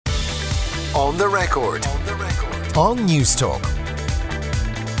On the record. On Newstalk.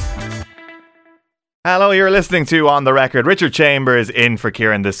 Hello, you're listening to On The Record. Richard Chambers in for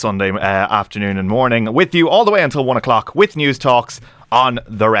Kieran this Sunday afternoon and morning, with you all the way until 1 o'clock with News Talks on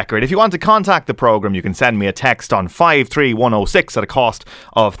The Record. If you want to contact the programme, you can send me a text on 53106 at a cost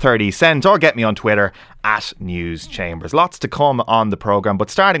of 30 cents, or get me on Twitter at News Chambers. Lots to come on the programme, but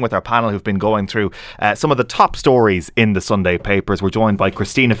starting with our panel who've been going through some of the top stories in the Sunday papers. We're joined by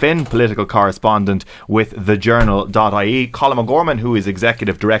Christina Finn, political correspondent with thejournal.ie, Colm O'Gorman, who is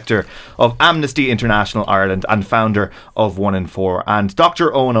Executive Director of Amnesty International Ireland and founder of One in Four, and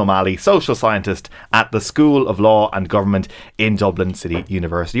Dr. Owen O'Malley, social scientist at the School of Law and Government in Dublin City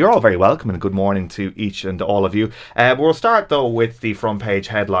University. You're all very welcome and good morning to each and all of you. We'll start though with the front page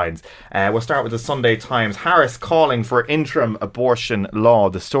headlines. We'll start with the Sunday Times. Harris calling for interim abortion law.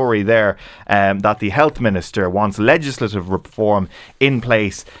 The story there that the health minister wants legislative reform in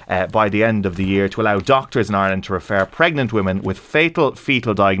place by the end of the year to allow doctors in Ireland to refer pregnant women with fatal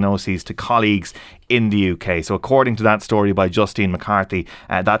fetal diagnoses to colleagues in the UK. So according to that story by Justine McCarthy,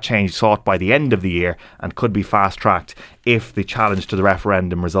 that change sought by the end of the year and could be fast-tracked if the challenge to the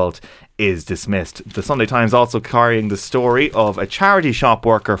referendum result is dismissed. The Sunday Times also carrying the story of a charity shop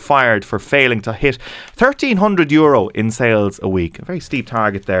worker fired for failing to hit €1,300 in sales a week. A very steep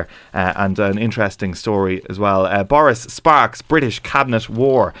target there, and an interesting story as well. Boris sparks British cabinet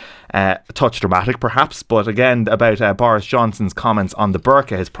war. A touch dramatic perhaps, but again about Boris Johnson's comments on the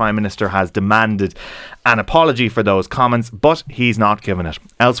burqa. His Prime Minister has demanded an apology for those comments, but he's not given it.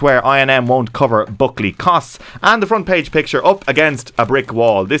 Elsewhere, INM won't cover Buckley costs, and the front page picture up against a brick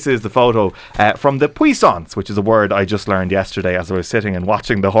wall. This is the photo from the puissance, which is a word I just learned yesterday as I was sitting and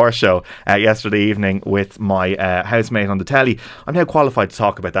watching the horse show yesterday evening with my housemate on the telly. I'm now qualified to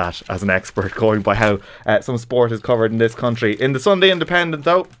talk about that as an expert, going by how some sport is covered in this country. In the Sunday Independent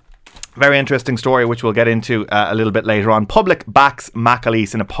though, very interesting story which we'll get into a little bit later on. Public backs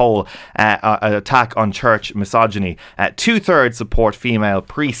McAleese in a poll, attack on church misogyny. 2/3 support female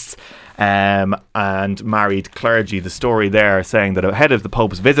priests and married clergy. The story there saying that ahead of the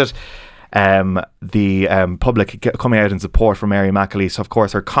Pope's visit, the public coming out in support for Mary McAleese. Of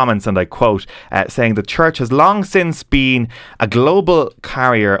course, her comments, and I quote, saying the church has long since been a global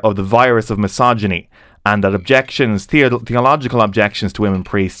carrier of the virus of misogyny, and that theological objections to women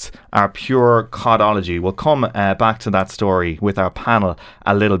priests are pure codology. We'll come back to that story with our panel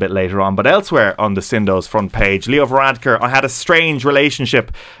a little bit later on. But elsewhere on the Sindo's front page, Leo Varadkar, I had a strange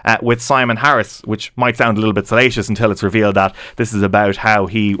relationship with Simon Harris, which might sound a little bit salacious until it's revealed that this is about how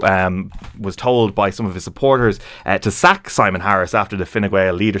he was told by some of his supporters to sack Simon Harris after the Fine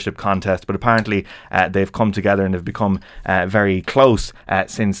Gael leadership contest. But apparently they've come together and have become very close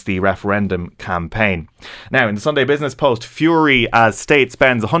since the referendum campaign. Now, in the Sunday Business Post, fury as state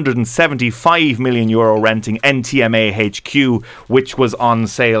spends €175 million renting NTMA HQ, which was on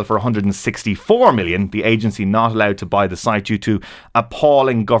sale for €164 million. The agency not allowed to buy the site due to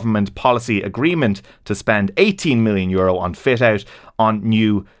appalling government policy agreement to spend €18 million on fit out on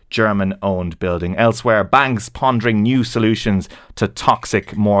new German-owned building. Elsewhere, banks pondering new solutions to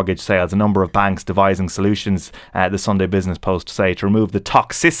toxic mortgage sales. A number of banks devising solutions, the Sunday Business Post say, to remove the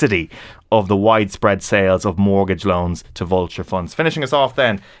toxicity of the widespread sales of mortgage loans to vulture funds. Finishing us off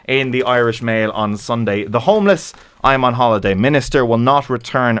then in the Irish Mail on Sunday, the homeless, I'm on holiday. Minister will not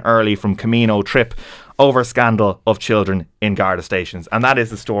return early from Camino trip over scandal of children in Garda stations. And that is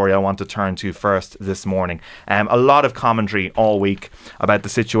the story I want to turn to first this morning. A lot of commentary all week about the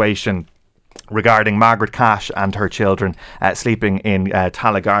situation regarding Margaret Cash and her children sleeping in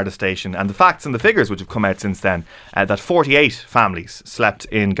Tallaght Garda station, and the facts and the figures which have come out since then, that 48 families slept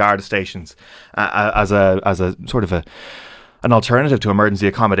in Garda stations as a sort of an alternative to emergency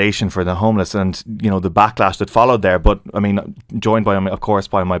accommodation for the homeless, and you know the backlash that followed there. But I mean, joined by, of course,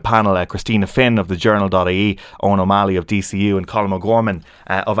 by my panel, Christina Finn of thejournal.ie, Owen O'Malley of DCU, and Colm O'Gorman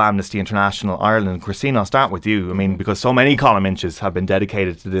of Amnesty International Ireland. Christina, I'll start with you. I mean, because so many column inches have been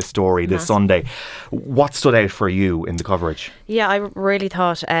dedicated to this story this Sunday, what stood out for you in the coverage? Yeah, I really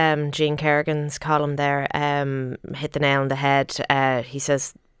thought Jean Kerrigan's column there hit the nail on the head. He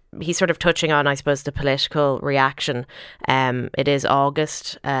says, he's sort of touching on, I suppose, the political reaction. It is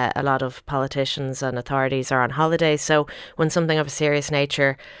August. A lot of politicians and authorities are on holiday. So when something of a serious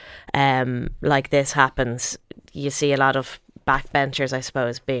nature like this happens, you see a lot of backbenchers, I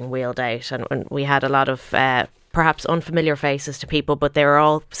suppose, being wheeled out. And we had a lot of perhaps unfamiliar faces to people, but they were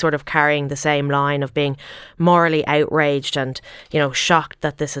all sort of carrying the same line of being morally outraged and, you know, shocked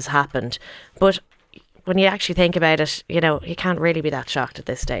that this has happened. But when you actually think about it, you can't really be that shocked at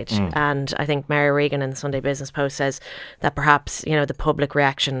this stage. And I think Mary Regan in the Sunday Business Post says that perhaps, the public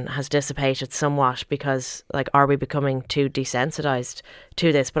reaction has dissipated somewhat because, are we becoming too desensitised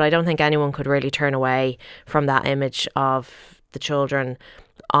to this? But I don't think anyone could really turn away from that image of the children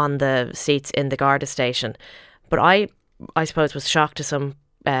on the seats in the Garda station. But I suppose was shocked to some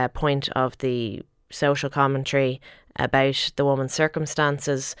point of the social commentary about the woman's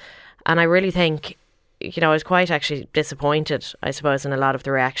circumstances. And I really think, I was quite actually disappointed, I suppose, in a lot of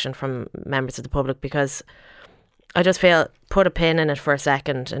the reaction from members of the public, because I just feel, put a pin in it for a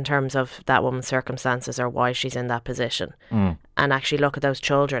second in terms of that woman's circumstances or why she's in that position, and actually look at those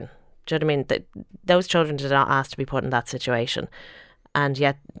children. Do you know what I mean? Those children did not ask to be put in that situation, and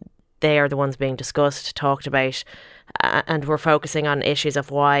yet they are the ones being discussed, talked about, and we're focusing on issues of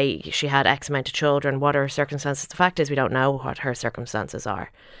why she had X amount of children, what are her circumstances. The fact is we don't know what her circumstances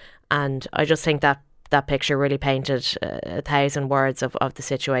are. And I just think that picture really painted 1,000 words of the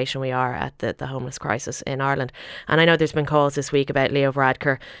situation we are at the homeless crisis in Ireland. And I know there's been calls this week about Leo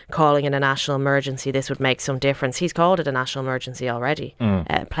Varadkar calling it a national emergency. This would make some difference. He's called it a national emergency already,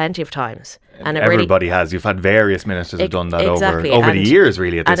 plenty of times. And everybody has. You've had various ministers who've done that over the years,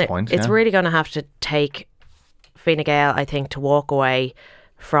 really, at this point. It's really going to have to take Fine Gael, I think, to walk away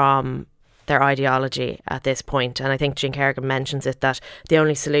from their ideology at this point. And I think Jean Kerrigan mentions it, that the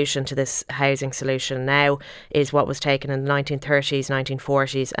only solution to this housing solution now is what was taken in the 1930s,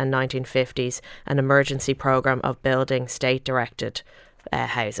 1940s and 1950s, an emergency programme of building state-directed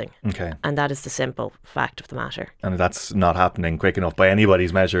housing. Okay. And that is the simple fact of the matter. And that's not happening quick enough by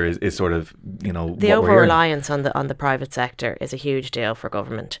anybody's measure is sort of, the over-reliance on the private sector is a huge deal for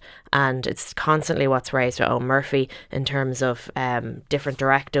government, and it's constantly what's raised with Owen Murphy in terms of different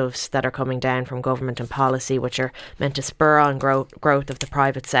directives that are coming down from government and policy which are meant to spur on growth of the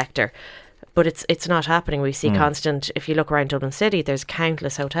private sector. But it's not happening. We see constant, if you look around Dublin City, there's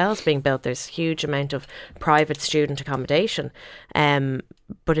countless hotels being built. There's huge amount of private student accommodation.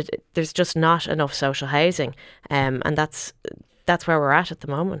 But there's just not enough social housing. And that's where we're at the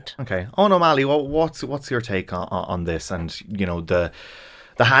moment. Okay. Eoin O'Malley, what's your take on this? And,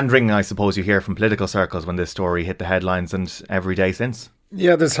 the hand-wringing, I suppose, you hear from political circles when this story hit the headlines and every day since?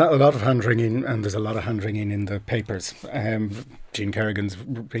 Yeah, there's a lot of hand-wringing, and there's a lot of hand-wringing in the papers. Jean Kerrigan's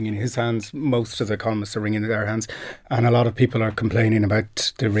wringing his hands, most of the columnists are wringing their hands, and a lot of people are complaining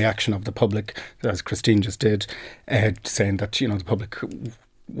about the reaction of the public, as Christine just did, saying that, the public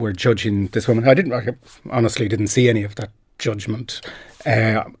were judging this woman. I honestly didn't see any of that judgment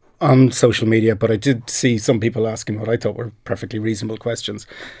on social media, but I did see some people asking what I thought were perfectly reasonable questions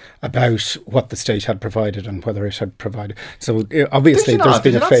about what the state had provided and whether it had provided. So obviously there's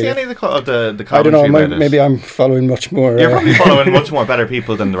been a failure. Did you not see any of the I don't know, maybe I'm following much more. You're probably following much more better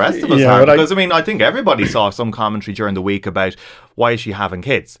people than the rest of us are. Because I think everybody saw some commentary during the week about why is she having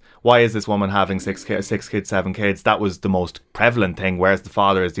kids? Why is this woman having six kids, 7 kids? That was the most prevalent thing, whereas the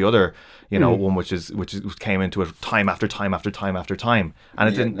father is the other one which came into it time after time after time after time. And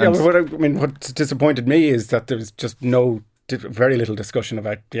it didn't. What disappointed me is that there's just very little discussion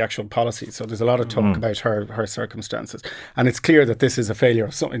about the actual policy. So there's a lot of talk about her circumstances, and it's clear that this is a failure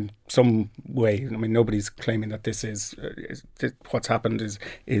of in some way. I mean, nobody's claiming that this is what's happened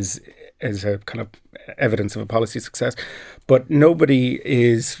is a kind of evidence of a policy success, but nobody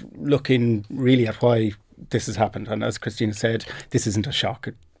is looking really at why this has happened. And as Christina said, this isn't a shock.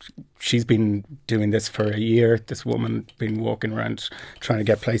 She's been doing this for a year. This woman been walking around trying to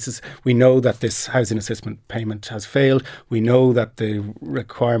get places. We know that this housing assistance payment has failed. We know that the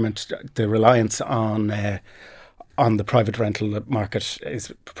reliance on the private rental market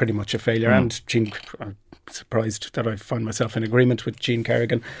is pretty much a failure. And I'm surprised that I find myself in agreement with Jean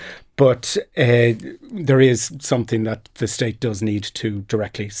Kerrigan. But there is something that the state does need to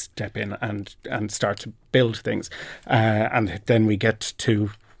directly step in and start to build things. And then we get to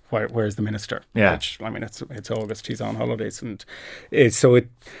where's the minister? Yeah. Which, it's August. He's on holidays. And there is Mary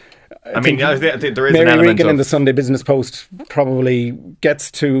an element Regan in the Sunday Business Post probably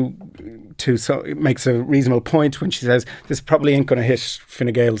gets makes a reasonable point when she says this probably ain't going to hit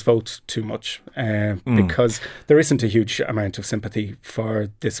Fine Gael's vote too much because there isn't a huge amount of sympathy for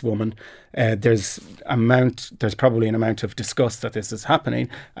this woman. There's probably an amount of disgust that this is happening,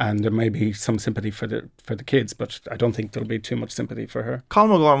 and there may be some sympathy for the kids, but I don't think there'll be too much sympathy for her. Colm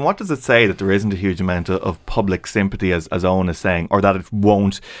O'Gorman, what does it say that there isn't a huge amount of public sympathy, as Owen is saying, or that it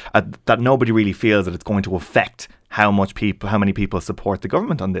won't, that nobody really feels that it's going to affect how many people support the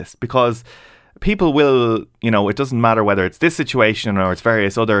government on this? Because people will, it doesn't matter whether it's this situation or it's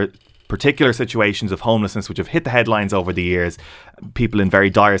various other particular situations of homelessness which have hit the headlines over the years, people in very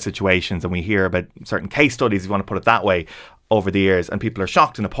dire situations, and we hear about certain case studies, if you want to put it that way, over the years, and people are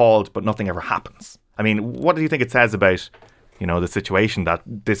shocked and appalled, but nothing ever happens. I mean, what do you think it says about, you know, the situation that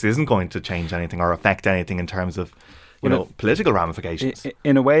this isn't going to change anything or affect anything in terms of, you know, political ramifications?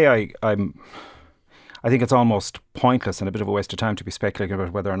 In a way, I think it's almost pointless and a bit of a waste of time to be speculating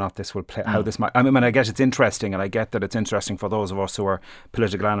about whether or not this will play, how this might. I mean, I get it's interesting, and I get that it's interesting for those of us who are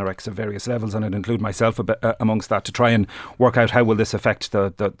political anorexics at various levels, and I'd include myself a bit, amongst that, to try and work out how will this affect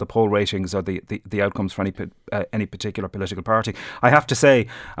the poll ratings or the outcomes for any particular political party. I have to say,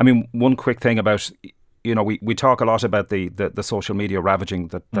 I mean, one quick thing about, you know, we talk a lot about the social media ravaging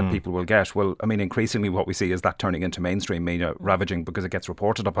that people will get. Well, I mean, increasingly what we see is that turning into mainstream media ravaging, because it gets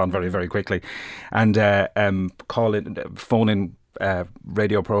reported upon very, very quickly. And phone-in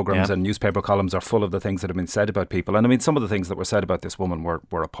radio programs and newspaper columns are full of the things that have been said about people. And I mean, some of the things that were said about this woman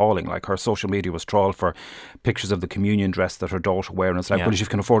were appalling. Like, her social media was trawled for pictures of the communion dress that her daughter wear, and it's like, well, if you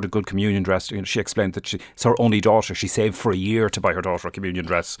can afford a good communion dress, you know, she explained that it's her only daughter. She saved for a year to buy her daughter a communion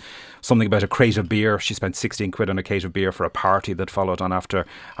dress. Something about a crate of beer. She spent 16 quid on a crate of beer for a party that followed on after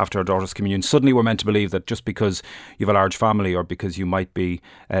her daughter's communion. Suddenly we're meant to believe that just because you have a large family, or because you might be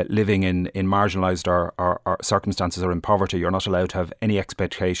living in marginalised or circumstances or in poverty, you're not allowed to have any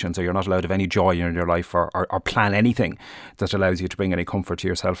expectations, or you're not allowed to have any joy in your life, or plan anything that allows you to bring any comfort to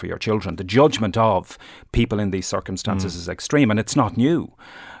yourself or your children. The judgment of people in these circumstances is extreme, and it's not new.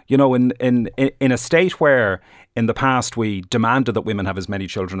 You know, in a state where in the past we demanded that women have as many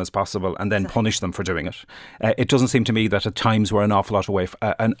children as possible and then punished them for doing it, it doesn't seem to me that at times we're an awful lot away,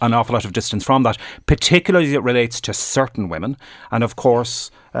 an awful lot of distance from that, particularly as it relates to certain women. And of course,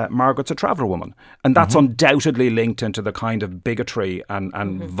 Margaret's a traveller woman, and that's undoubtedly linked into the kind of bigotry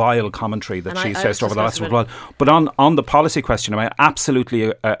and vile commentary that she's faced over the last little while. But on the policy question, I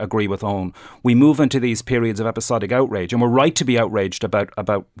absolutely agree with Owen. We move into these periods of episodic outrage, and we're right to be outraged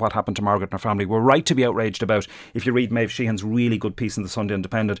about what happened to Margaret and her family. We're right to be outraged about, if you read Maeve Sheehan's really good piece in the Sunday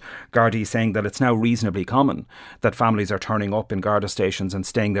Independent, Gardaí saying that it's now reasonably common that families are turning up in Garda stations and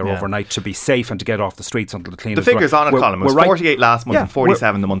staying there overnight to be safe and to get off the streets until the cleaners. The figures on it, Colin, was 48 last month and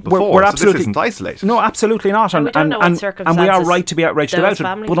 47 the month before. We're absolutely, so this isn't isolated. No, absolutely not. And we are right to be outraged about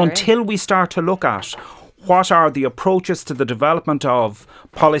it. But until we start to look at what are the approaches to the development of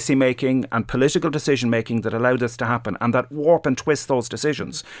policy making and political decision making that allow this to happen, and that warp and twist those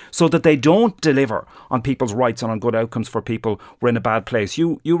decisions so that they don't deliver on people's rights and on good outcomes for people, we're in a bad place.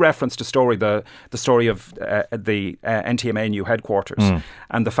 You referenced a story, the story of the NTMA new headquarters,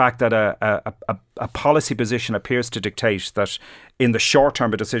 and the fact that a policy position appears to dictate that in the short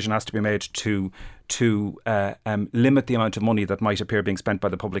term a decision has to be made to limit the amount of money that might appear being spent by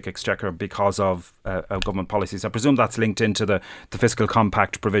the public exchequer because of government policies. I presume that's linked into the fiscal compact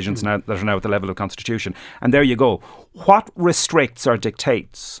provisions now that are now at the level of constitution. And there you go. What restricts or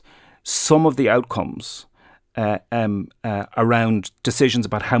dictates some of the outcomes around decisions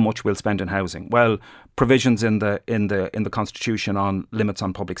about how much we'll spend in housing? Well, provisions in the constitution on limits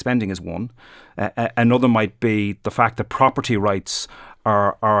on public spending is one. Another might be the fact that property rights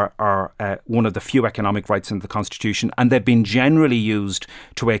are one of the few economic rights in the Constitution, and they've been generally used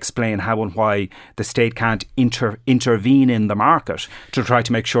to explain how and why the state can't intervene in the market to try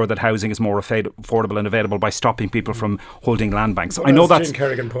to make sure that housing is more affordable and available by stopping people from holding land banks. Well, I know that Jane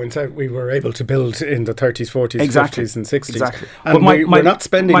Kerrigan points out, we were able to build in the 30s, 40s, 50s and 60s. Exactly. And we're not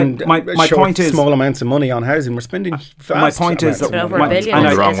spending small amounts of money on housing. We're spending vast my point is that over $1 billion. In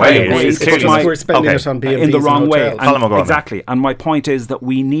the wrong way. We're spending it on B&Bs in the wrong way. Exactly. And my point is that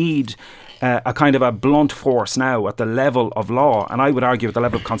we need a kind of a blunt force now at the level of law, and I would argue at the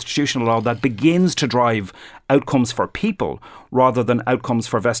level of constitutional law, that begins to drive outcomes for people rather than outcomes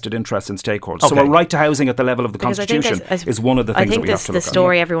for vested interests and stakeholders. So a right to housing at the level of the Constitution is one of the things that we have to look at. I think the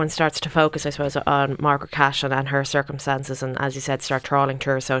story everyone starts to focus, I suppose, on Margaret Cash and her circumstances, and as you said, start trawling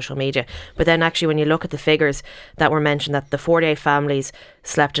through her social media. But then actually when you look at the figures that were mentioned, that the 48 families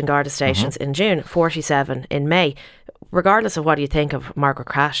slept in Garda stations in June, 47 in May. Regardless of what you think of Margaret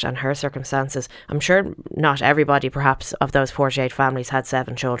Cash and her circumstances, I'm sure not everybody perhaps of those 48 families had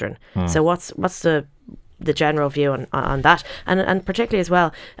 7 children. So what's the general view on that, and particularly as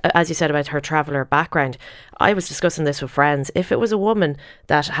well, as you said about her traveller background, I was discussing this with friends. If it was a woman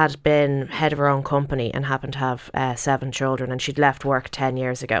that had been head of her own company and happened to have 7 children, and she'd left work 10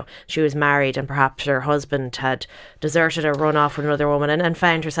 years ago, she was married and perhaps her husband had deserted or run off with another woman and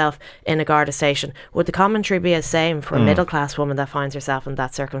found herself in a Garda station, would the commentary be the same for a middle class woman that finds herself in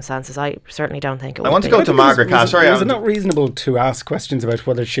that circumstances? I certainly don't think it would. I want to go to Margaret Cash. Was it not reasonable to ask questions about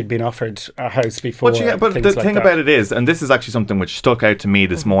whether she'd been offered a house before? But the thing about it is, and this is actually something which stuck out to me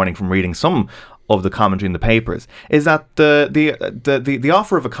this morning from reading some of the commentary in the papers, is that the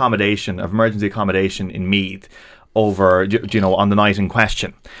offer of emergency accommodation in Meath over, on the night in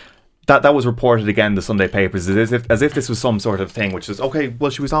question, that was reported again in the Sunday papers as if this was some sort of thing which is, okay, well,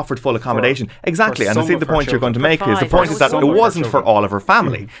 she was offered full accommodation. Exactly. And I think the point you're going to make is, the point is that it wasn't for all of her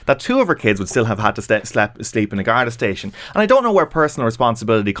family. That 2 of her kids would still have had to sleep in a Garda station. And I don't know where personal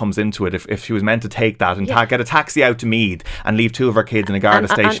responsibility comes into it if she was meant to take that and get a taxi out to Meath and leave 2 of her kids in a Garda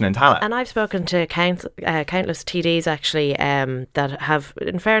station in Tallaght. And I've spoken to countless TDs actually that have,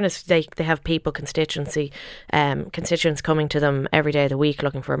 in fairness, they have people, constituents coming to them every day of the week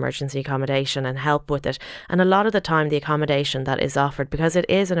looking for emergency accommodation and help with it, and a lot of the time the accommodation that is offered, because it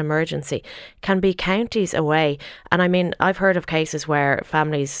is an emergency, can be counties away. And I mean, I've heard of cases where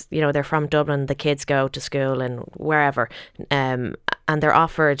families, they're from Dublin, the kids go to school and wherever, and they're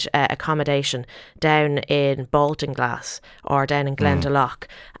offered accommodation down in Baltinglass or down in Glendalough,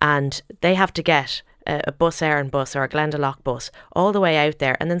 and they have to get a Bus Éireann bus or a Glendalough bus all the way out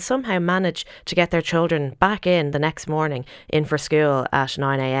there, and then somehow manage to get their children back in the next morning in for school at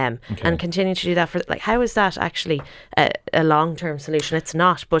 9 a.m. and continue to do that for, how is that actually a long-term solution? It's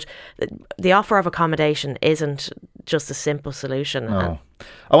not, but the offer of accommodation isn't just a simple solution. No.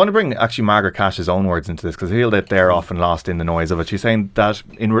 I want to bring actually Margaret Cash's own words into this, because I feel that they're often lost in the noise of it. She's saying that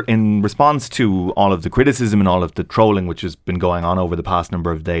in response to all of the criticism and all of the trolling which has been going on over the past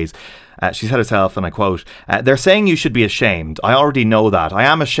number of days, she said herself, and I quote, "They're saying you should be ashamed. I already know that. I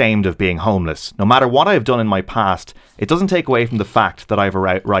am ashamed of being homeless. No matter what I've done in my past, it doesn't take away from the fact that I have a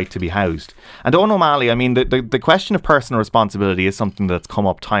right to be housed." And Eoin O'Malley, I mean, the question of personal responsibility is something that's come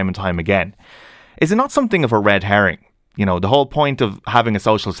up time and time again. Is it not something of a red herring? The whole point of having a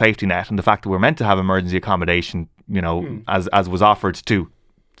social safety net and the fact that we're meant to have emergency accommodation, as was offered to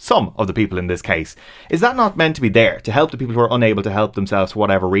some of the people in this case, is that not meant to be there to help the people who are unable to help themselves for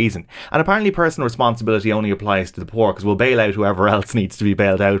whatever reason? And apparently personal responsibility only applies to the poor, because we'll bail out whoever else needs to be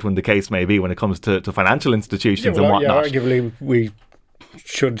bailed out when the case may be, when it comes to financial institutions and whatnot. Yeah, arguably we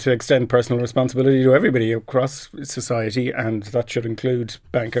should extend personal responsibility to everybody across society, and that should include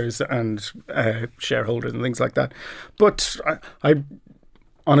bankers and shareholders and things like that. But I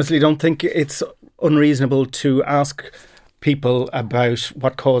honestly don't think it's unreasonable to ask people about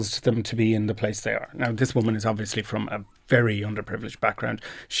what caused them to be in the place they are. Now, this woman is obviously from a very underprivileged background.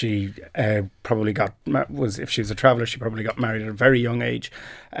 She probably if she was a traveller, she probably got married at a very young age.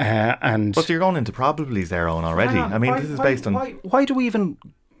 But you're going into probablys there, Owen, already. This is based on... Why do we even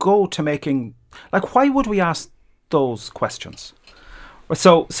go to making... why would we ask those questions?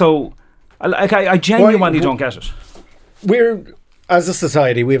 So I genuinely don't get it. As a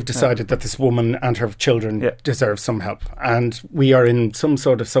society, we have decided that this woman and her children deserve some help. And we are in some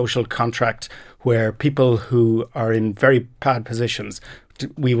sort of social contract where people who are in very bad positions,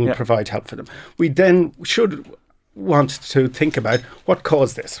 we will provide help for them. We then should want to think about what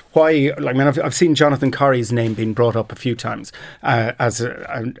caused this. Why? I've seen Jonathan Corry's name being brought up a few times as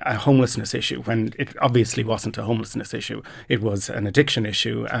a homelessness issue, when it obviously wasn't a homelessness issue. It was an addiction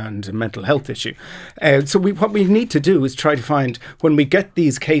issue and a mental health issue. So what we need to do is try to find, when we get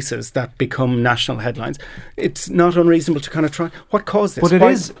these cases that become national headlines, it's not unreasonable to kind of try what caused this. But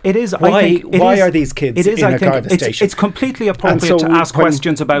it is. Why are these kids in a Garda station? It's completely appropriate to ask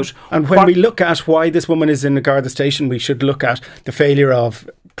questions about. And when we look at why this woman is in a Garda station, we should look at the failure of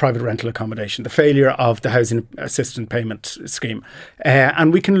private rental accommodation, the failure of the housing assistance payment scheme,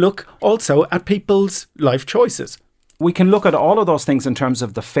 and we can look also at people's life choices. We can look at all of those things in terms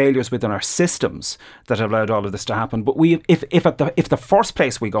of the failures within our systems that have allowed all of this to happen. But if the first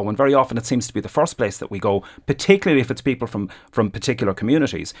place we go, and very often it seems to be the first place that we go, particularly if it's people from particular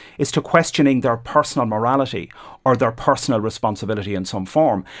communities, is to questioning their personal morality or their personal responsibility in some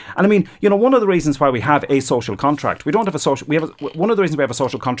form. And one of the reasons why we have a social contract, one of the reasons we have a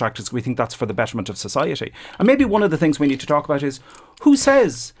social contract is we think that's for the betterment of society. And maybe one of the things we need to talk about is, who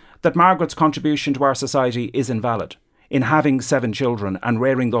says that Margaret's contribution to our society is invalid in having 7 children and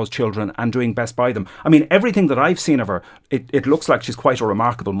rearing those children and doing best by them? Everything that I've seen of her, it looks like she's quite a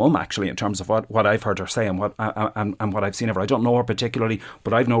remarkable mum, actually, in terms of what I've heard her say and what I've seen of her. I don't know her particularly,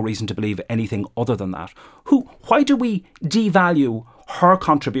 but I've no reason to believe anything other than that. Why do we devalue her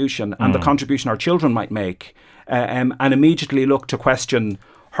contribution and the contribution our children might make, and immediately look to question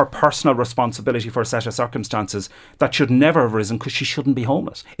her personal responsibility for a set of circumstances that should never have arisen, because she shouldn't be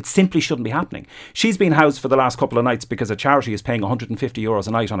homeless? It simply shouldn't be happening. She's been housed for the last couple of nights because a charity is paying €150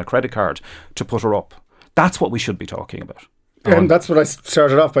 a night on a credit card to put her up. That's what we should be talking about. And that's what I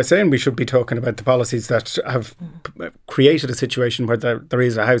started off by saying. We should be talking about the policies that have created a situation where there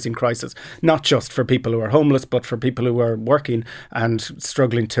is a housing crisis, not just for people who are homeless, but for people who are working and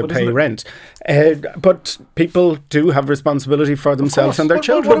struggling to pay rent. But people do have responsibility for themselves and their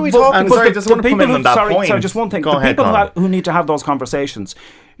children. What are we talking about? I just want to come in on that point. Sorry, just one thing. Go ahead, people who need to have those conversations,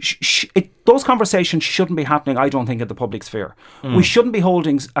 those conversations shouldn't be happening, I don't think, in the public sphere. We shouldn't be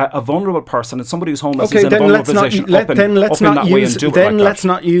holding a vulnerable person and somebody who's homeless is in a vulnerable position let's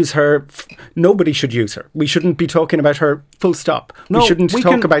not use her. Nobody should use her. We shouldn't be talking about her, full stop. We shouldn't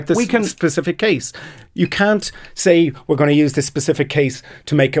talk about this specific case. You can't say we're going to use this specific case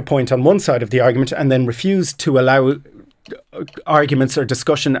to make a point on one side of the argument and then refuse to allow arguments or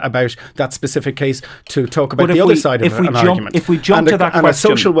discussion about that specific case to talk about the other side of an argument. If we jump to that question, a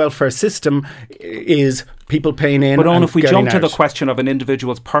social welfare system is people paying in. But if we jump to out. the question of an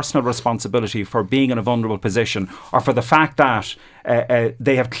individual's personal responsibility for being in a vulnerable position, or for the fact that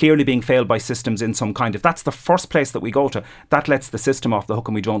they have clearly been failed by systems in some kind, if that's the first place that we go to, that lets the system off the hook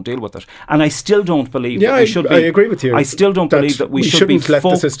and we don't deal with it. And I still don't believe that we should be. I agree with you. I still don't believe that we shouldn't let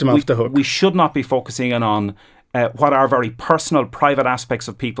the system off the hook. We should not be focusing in on what are very personal, private aspects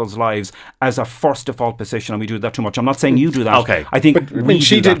of people's lives as a first default position, and we do that too much. I'm not saying you do that. Okay. I think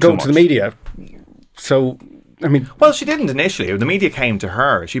she did go to the media, so I mean, well, she didn't initially. The media came to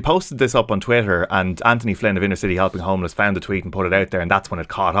her. She posted this up on Twitter, and Anthony Flynn of Inner City Helping Homeless found the tweet and put it out there, and that's when it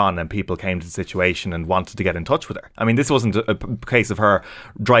caught on, and people came to the situation and wanted to get in touch with her. I mean, this wasn't a case of her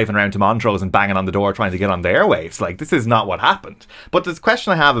driving around to Montrose and banging on the door trying to get on the airwaves. Like, this is not what happened. But this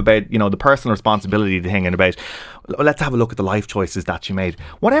question I have about, the personal responsibility thing, and about, let's have a look at the life choices that she made.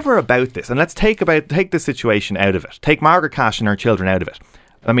 Whatever about this, and let's take this situation out of it. Take Margaret Cash and her children out of it.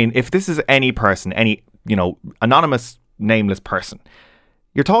 I mean, if this is any person, any anonymous, nameless person,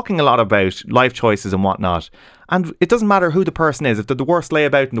 you're talking a lot about life choices and whatnot, and it doesn't matter who the person is. If they're the worst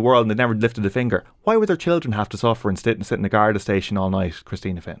layabout in the world and they never lifted a finger, why would their children have to suffer and sit in a Garda station all night,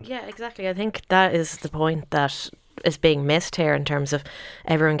 Christina Finn? Yeah, exactly. I think that is the point that is being missed here, in terms of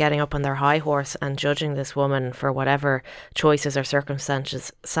everyone getting up on their high horse and judging this woman for whatever choices or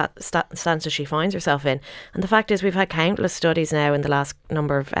circumstances she finds herself in. And the fact is, we've had countless studies now in the last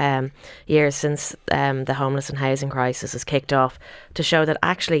number of years since the homeless and housing crisis has kicked off to show that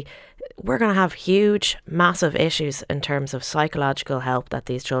actually we're going to have huge, massive issues in terms of psychological help that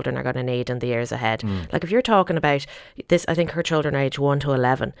these children are going to need in the years ahead. Like, if you're talking about this, I think her children are age 1 to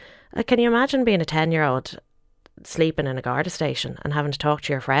 11. Can you imagine being a 10-year-old sleeping in a Garda station and having to talk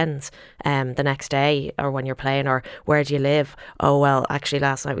to your friends the next day, or when you're playing, or where do you live? Oh, well, actually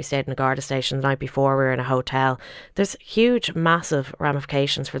last night we stayed in a Garda station, the night before we were in a hotel. There's huge, massive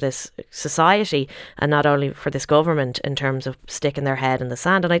ramifications for this society, and not only for this government, in terms of sticking their head in the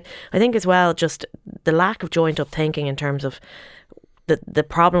sand. And I think as well, just the lack of joined up thinking in terms of the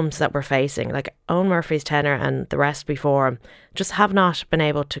problems that we're facing. Like, Owen Murphy's tenure and the rest before him just have not been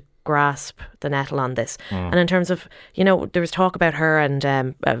able to grasp the nettle on this. And in terms of, there was talk about her and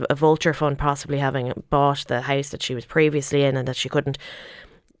a vulture fund possibly having bought the house that she was previously in, and that she couldn't.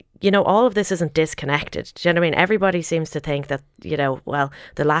 All of this isn't disconnected. Do you know what I mean? Everybody seems to think that, well,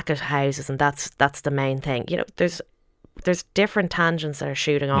 the lack of houses, and that's the main thing. There's different tangents that are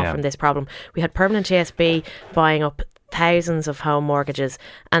shooting off from this problem. We had Permanent TSB buying up thousands of home mortgages,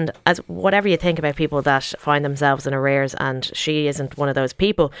 and as whatever you think about people that find themselves in arrears, and she isn't one of those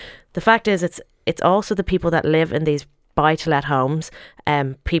people, the fact is it's also the people that live in these buy-to-let homes,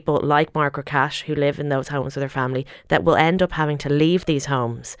 people like Margaret Cash who live in those homes with their family, that will end up having to leave these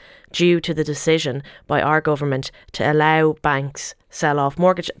homes due to the decision by our government to allow banks sell off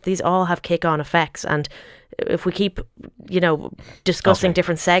mortgage. These all have kick-on effects, and if we keep, discussing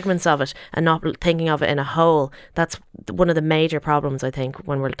different segments of it and not thinking of it in a whole, that's one of the major problems, I think,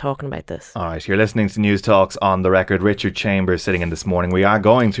 when we're talking about this. All right, you're listening to News Talks on the Record. Richard Chambers sitting in this morning. We are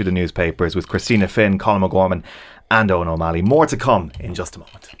going through the newspapers with Christina Finn, Colm O'Gorman and Owen O'Malley. More to come in just a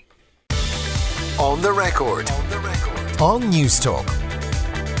moment. On the Record. On News Talk.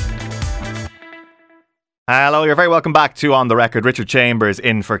 Hello, you're very welcome back to On the Record. Richard Chambers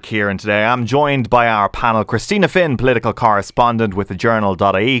in for Kieran today. I'm joined by our panel: Christina Finn, political correspondent with the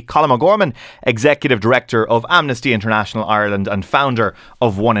Journal.ie, Colm O'Gorman, Executive Director of Amnesty International Ireland and founder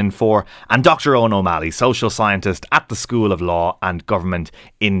of 1 in 4, and Dr. Owen O'Malley, social scientist at the School of Law and Government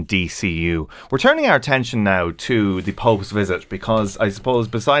in DCU. We're turning our attention now to the Pope's visit, because I suppose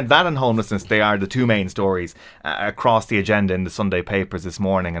beside that and homelessness, they are the two main stories across the agenda in the Sunday papers this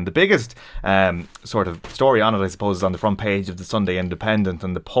morning. And the biggest sort of story on it, I suppose, is on the front page of the Sunday Independent,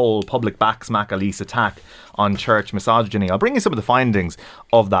 and the poll, Public Backs Macaleese Attack on Church Misogyny. I'll bring you some of the findings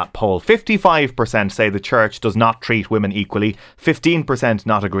of that poll. 55% say the church does not treat women equally, 15%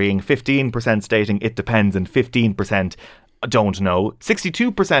 not agreeing, 15% stating it depends, and 15% don't know.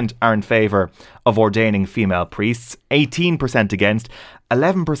 62% are in favour of ordaining female priests, 18% against,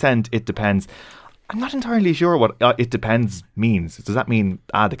 11% it depends. I'm not entirely sure what it depends means. Does that mean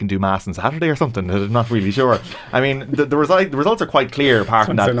they can do Mass on Saturday or something? I'm not really sure. I mean, the results are quite clear apart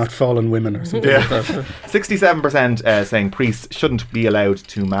from that. They're not fallen women or something like that. 67% saying priests shouldn't be allowed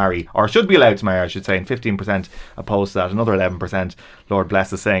to marry, or should be allowed to marry, I should say, and 15% opposed to that. Another 11%, Lord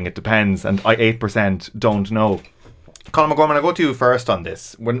bless us, saying it depends, and 8% don't know. Colin McGorman, I'll go to you first on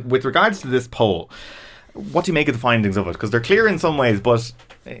this. With regards to this poll, what do you make of the findings of it? Because they're clear in some ways, but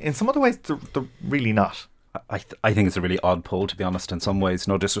in some other ways they're really not. I think it's a really odd poll, to be honest, in some ways.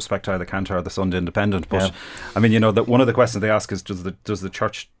 No disrespect to either Cantor or the Sunday Independent, but I mean, that one of the questions they ask is, does the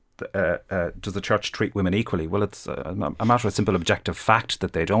church treat women equally? Well, it's a matter of simple objective fact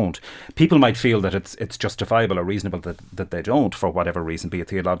that they don't. People might feel that it's justifiable or reasonable that they don't, for whatever reason, be it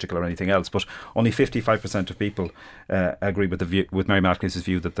theological or anything else. But only 55% of people agree with Mary Macaleese's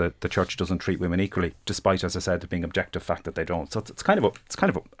view that the church doesn't treat women equally, despite, as I said, it being objective fact that they don't. So it's kind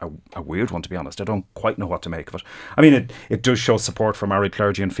of a weird one, to be honest. I don't quite know what to make of it. I mean, it does show support for married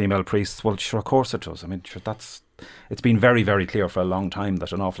clergy and female priests. Well, sure, of course it does. I mean, sure, it's been very, very clear for a long time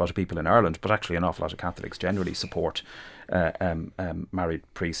that an awful lot of people in Ireland, but actually an awful lot of Catholics generally, support married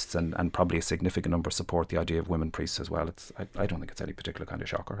priests, and probably a significant number support the idea of women priests as well. I don't think it's any particular kind of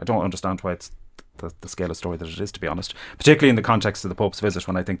shocker. I don't understand why it's the scale of story that it is, to be honest, particularly in the context of the Pope's visit,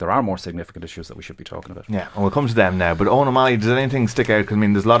 when I think there are more significant issues that we should be talking about. Yeah, and we'll come to them now. But Owen O'Malley, does anything stick out? Because I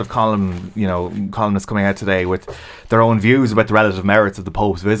mean, there's a lot of columnists coming out today with their own views about the relative merits of the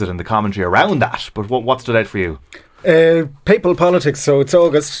Pope's visit and the commentary around that. But what stood out for you? Papal politics. So it's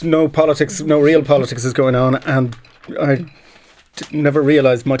August. No politics, no real politics is going on, and I never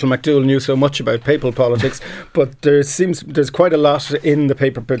realised Michael McDowell knew so much about papal politics. But there's quite a lot in the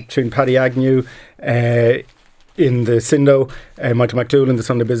paper between Paddy Agnew in the Sindo, Michael McDowell in the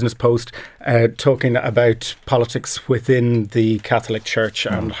Sunday Business Post, talking about politics within the Catholic Church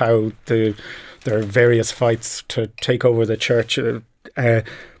and how there are various fights to take over the church.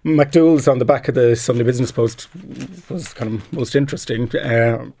 McDowell's on the back of the Sunday Business Post was kind of most interesting.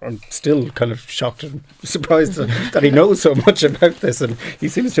 I'm still kind of shocked and surprised that he knows so much about this, and he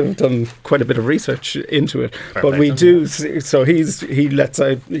seems to have done quite a bit of research into it. But we do, so he's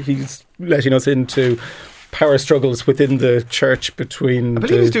letting us into power struggles within the church between. I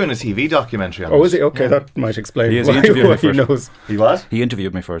believe he's doing a TV documentary on it. Oh, is he? Okay, that might explain he why he knows. He was? He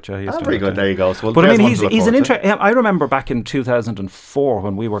interviewed me for it, yeah. Very good, there you go. So but I mean, he's an interesting. I remember back in 2004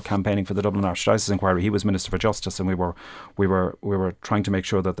 when we were campaigning for the Dublin Archdiocese Inquiry. He was Minister for Justice, and we were trying to make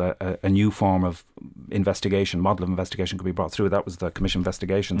sure that a new form of model of investigation could be brought through. That was the Commission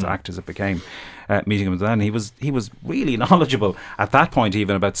Investigations Act, as it became. Meeting him then, he was really knowledgeable at that point,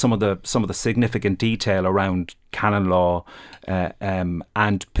 even about some of the significant detail around canon law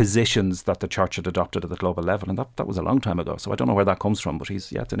and positions that the church had adopted at the global level, and that was a long time ago. So I don't know where that comes from, but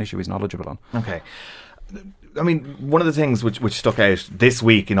it's an issue he's knowledgeable on. Okay. I mean, one of the things which stuck out this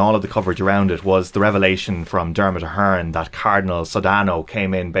week in all of the coverage around it was the revelation from Dermot Ahern that Cardinal Sodano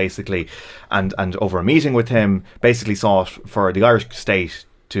came in basically and over a meeting with him basically sought for the Irish state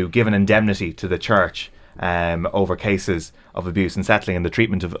to give an indemnity to the church over cases of abuse and settling in the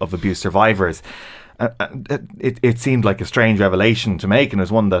treatment of abuse survivors. It seemed like a strange revelation to make, and it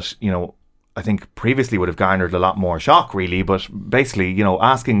was one that, I think previously would have garnered a lot more shock, really. But basically,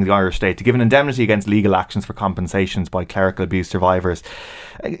 asking the Irish state to give an indemnity against legal actions for compensations by clerical abuse survivors.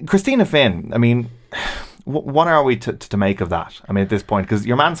 Christina Finn, I mean, what are we to make of that? I mean, at this point, because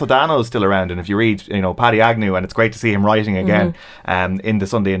your man Sodano is still around, and if you read, Paddy Agnew, and it's great to see him writing again in the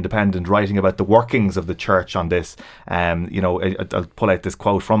Sunday Independent, writing about the workings of the church on this. I'll pull out this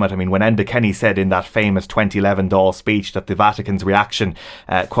quote from it. I mean, when Enda Kenny said in that famous 2011 Dáil speech that the Vatican's reaction,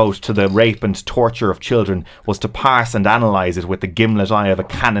 quote, to the rape and torture of children was to parse and analyse it with the gimlet eye of a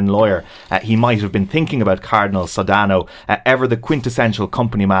canon lawyer, he might have been thinking about Cardinal Sodano, ever the quintessential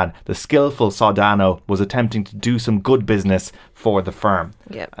company man. The skillful Sodano was attempting to do some good business for the firm.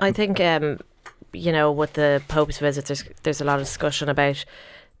 Yeah, I think, with the Pope's visits, there's a lot of discussion about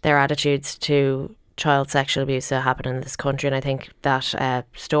their attitudes to child sexual abuse that happen in this country, and I think that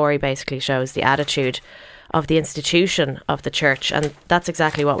story basically shows the attitude of the institution of the church, and that's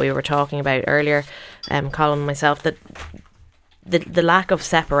exactly what we were talking about earlier, Colin and myself, that the lack of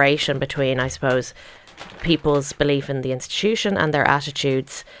separation between, I suppose, people's belief in the institution and their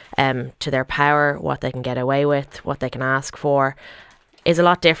attitudes to their power, what they can get away with, what they can ask for, is a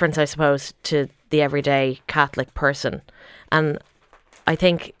lot different, I suppose, to the everyday Catholic person. And I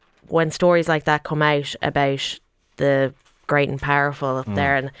think when stories like that come out about the great and powerful up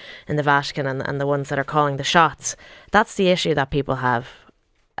there in the Vatican and the ones that are calling the shots, that's the issue that people have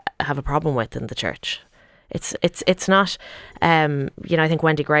a problem with in the church. It's not, I think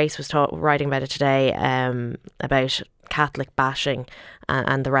Wendy Grace was writing about it today, about Catholic bashing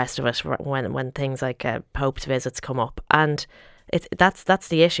and the rest of it when things like Pope's visits come up. And that's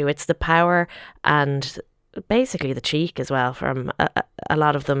the issue. It's the power and basically the cheek as well from a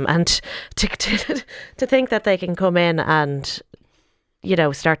lot of them. And to think that they can come in and,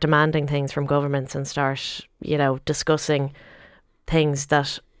 start demanding things from governments and start, discussing things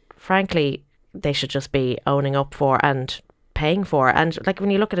that, frankly, they should just be owning up for and paying for. And like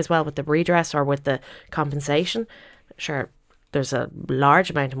when you look at it as well with the redress or with the compensation, sure, there's a large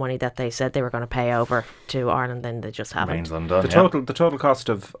amount of money that they said they were going to pay over to Ireland, then they just haven't. Undone, the total cost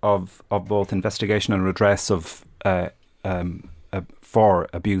of both investigation and redress of for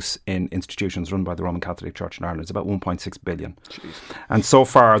abuse in institutions run by the Roman Catholic Church in Ireland is about 1.6 billion. Jeez. And so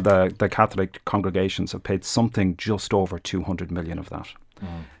far the Catholic congregations have paid something just over 200 million of that.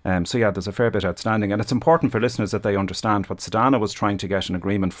 So there's a fair bit outstanding, and it's important for listeners that they understand what Sedana was trying to get an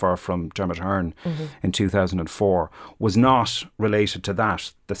agreement for from Dermot Hearn in 2004 was not related to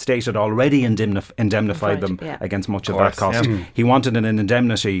that. The state had already indemnified them against much of that cost. Yeah. He wanted an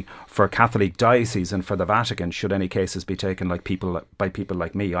indemnity for Catholic dioceses and for the Vatican should any cases be taken by people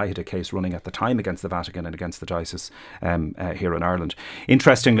like me. I had a case running at the time against the Vatican and against the diocese here in Ireland.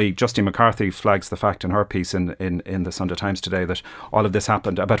 Interestingly, Justine McCarthy flags the fact in her piece in the Sunday Times today that all of this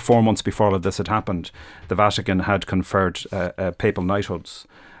happened about 4 months before all of this had happened. The Vatican had conferred papal knighthoods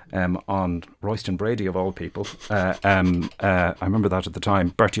on Royston Brady of all people. I remember that at the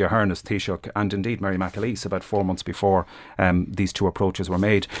time. Bertie Ahern as Taoiseach and indeed Mary McAleese about 4 months before these two approaches were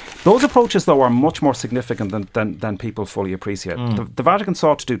made. Those approaches though are much more significant than people fully appreciate. The Vatican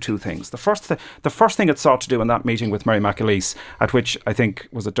sought to do two things. The first thing it sought to do in that meeting with Mary McAleese, at which I think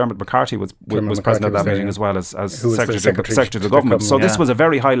was it Dermot McCarthy was present at that meeting as well as Secretary of the Government. So this was a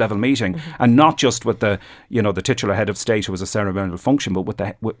very high level meeting and not just with the titular head of state who was a ceremonial function, but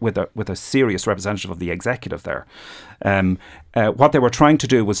with a serious representative of the executive there. What they were trying to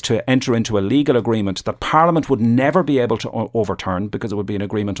do was to enter into a legal agreement that Parliament would never be able to overturn because it would be an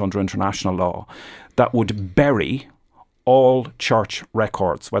agreement under international law that would bury all church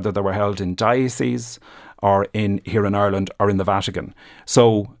records, whether they were held in dioceses or here in Ireland or in the Vatican.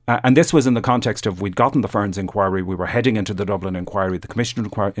 So, and this was in the context of we'd gotten the Ferns inquiry, we were heading into the Dublin inquiry, the Commission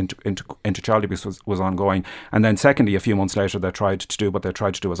inquiry into child abuse was ongoing, and then secondly, a few months later, they tried to do what they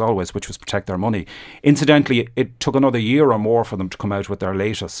tried to do as always, which was protect their money. Incidentally, it took another year or more for them to come out with their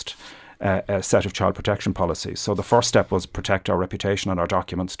latest a set of child protection policies. So the first step was protect our reputation and our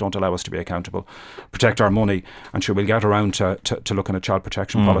documents, don't allow us to be accountable, protect our money, and sure we'll get around to looking at child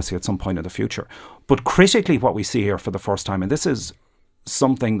protection policy at some point in the future. But critically what we see here for the first time, and this is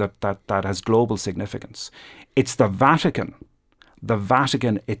something that has global significance, it's the Vatican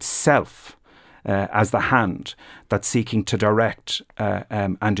itself as the hand that's seeking to direct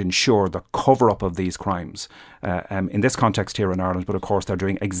and ensure the cover-up of these crimes. In this context here in Ireland, but of course they're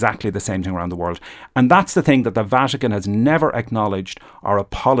doing exactly the same thing around the world. And that's the thing that the Vatican has never acknowledged or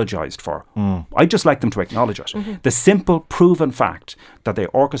apologised for. I'd just like them to acknowledge it. The simple, proven fact that they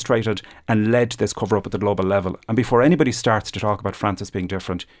orchestrated and led to this cover-up at the global level. And before anybody starts to talk about Francis being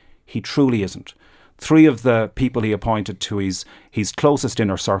different, he truly isn't. 3 of the people he appointed to his closest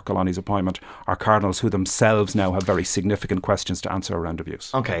inner circle on his appointment are cardinals who themselves now have very significant questions to answer around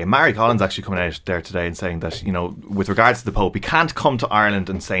abuse. Okay, Mary Collins actually coming out there today and saying that, with regards to the Pope, he can't come to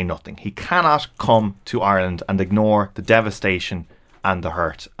Ireland and say nothing. He cannot come to Ireland and ignore the devastation and the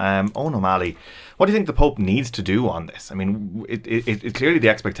hurt. Eoin O'Malley, what do you think the Pope needs to do on this? I mean, it clearly the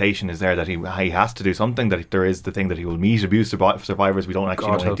expectation is there that he has to do something, that there is the thing that he will meet abuse survivors. We don't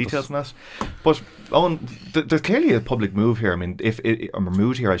actually know any details on that. But Owen, there's clearly a public move here. I mean, a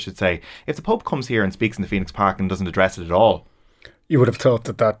mood here, I should say. If the Pope comes here and speaks in the Phoenix Park and doesn't address it at all, you would have thought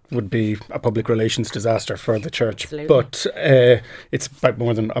that would be a public relations disaster for the church. Absolutely. But it's about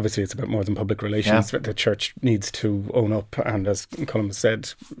more than public relations. Yeah. The church needs to own up and, as Colm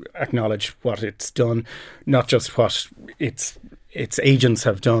said, acknowledge what it's done, not just what its agents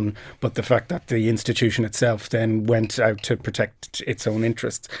have done, but the fact that the institution itself then went out to protect its own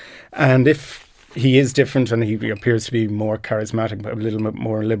interests. And if he is different and he appears to be more charismatic, a little bit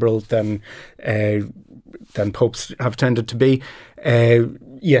more liberal than popes have tended to be,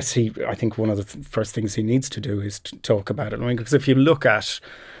 yes, I think one of the first things he needs to do is to talk about it. I mean, because if you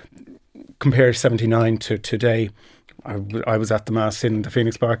compare 79 to today, I was at the Mass in the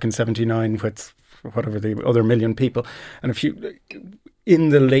Phoenix Park in 79 with whatever the other million people. And in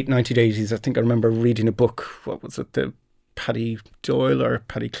the late 1980s, I think I remember reading a book, what was it, the Paddy Doyle or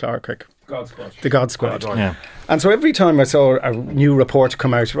Paddy Clark? God Squad. The God Squad. Yeah. And so every time I saw a new report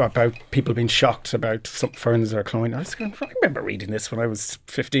come out about people being shocked about some ferns or cloyne, I remember reading this when I was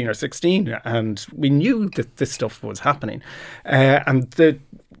 15 or 16, and we knew that this stuff was happening. And the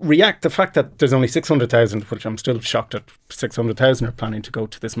fact that there's only 600,000, which I'm still shocked at 600,000 are planning to go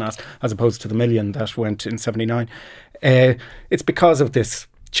to this Mass, as opposed to the million that went in 79. It's because of this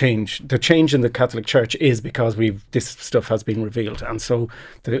change. The change in the Catholic Church is because this stuff has been revealed, and so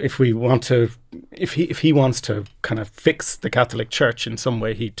if he wants to kind of fix the Catholic Church in some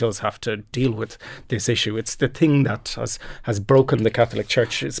way, he does have to deal with this issue. It's the thing that has broken the Catholic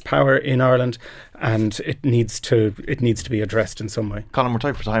Church's power in Ireland, and it needs to be addressed in some way. Colin, we're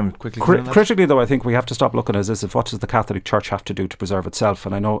tight for time. Quickly. Critically, though, I think we have to stop looking at this as what does the Catholic Church have to do to preserve itself?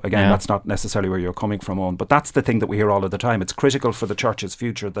 And I know, again, that's not necessarily where you're coming from, Owen, but that's the thing that we hear all of the time. It's critical for the Church's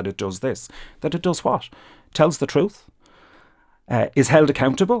future that it does this. That it does what? Tells the truth? Is held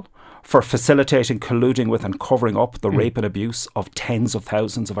accountable for facilitating, colluding with and covering up the rape and abuse of tens of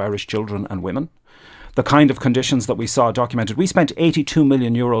thousands of Irish children and women? The kind of conditions that we saw documented. We spent 82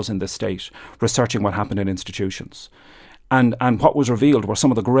 million euros in this state researching what happened in institutions. And what was revealed were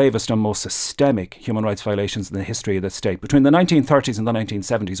some of the gravest and most systemic human rights violations in the history of this state. Between the 1930s and the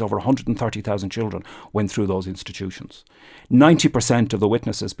 1970s, over 130,000 children went through those institutions. 90% of the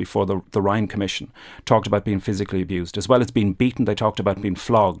witnesses before the Ryan Commission talked about being physically abused. As well as being beaten, they talked about being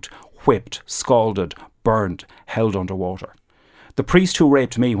flogged, whipped, scalded, burned, held underwater. The priest who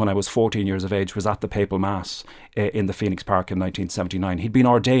raped me when I was 14 years of age was at the Papal Mass in the Phoenix Park in 1979. He'd been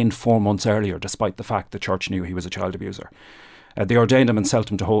ordained 4 months earlier, despite the fact the church knew he was a child abuser. They ordained him and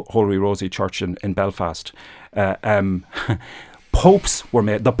sent him to Holy Rosie Church in Belfast. The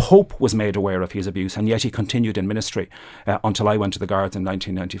Pope was made aware of his abuse, and yet he continued in ministry until I went to the Guards in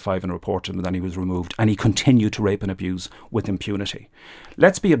 1995 and reported him, and then he was removed. And he continued to rape and abuse with impunity.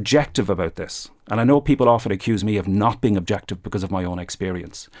 Let's be objective about this. And I know people often accuse me of not being objective because of my own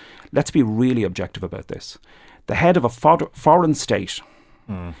experience. Let's be really objective about this. The head of a foreign state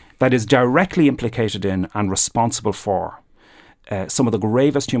that is directly implicated in and responsible for some of the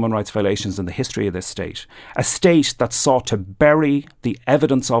gravest human rights violations in the history of this state, a state that sought to bury the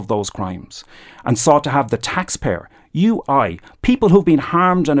evidence of those crimes and sought to have the taxpayer, people who've been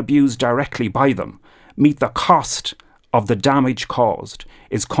harmed and abused directly by them, meet the cost of the damage caused,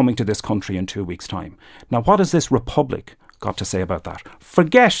 is coming to this country in 2 weeks' time. Now, what has this republic got to say about that?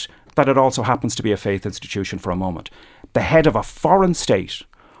 Forget that it also happens to be a faith institution for a moment. The head of a foreign state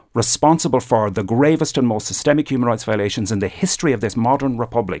responsible for the gravest and most systemic human rights violations in the history of this modern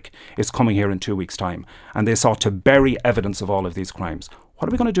republic is coming here in 2 weeks' time, and they sought to bury evidence of all of these crimes. What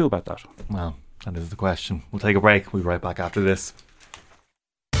are we going to do about that? Well, that is the question. We'll take a break. We'll be right back after this.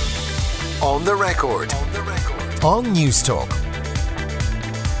 On the record. On News Talk.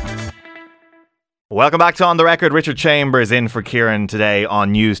 Welcome back to On The Record. Richard Chambers in for Kieran today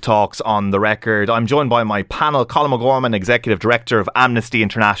on News Talks On The Record. I'm joined by my panel, Colin O'Gorman, Executive Director of Amnesty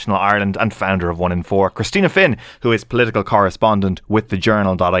International Ireland and founder of 1 in 4, Christina Finn, who is political correspondent with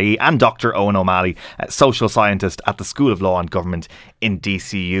thejournal.ie, and Dr. Owen O'Malley, social scientist at the School of Law and Government in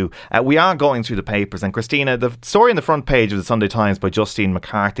DCU. We are going through the papers, and Christina, the story on the front page of the Sunday Times by Justine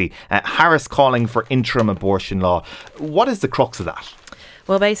McCarthy, Harris calling for interim abortion law. What is the crux of that?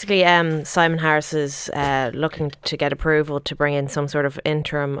 Well, basically, Simon Harris is looking to get approval to bring in some sort of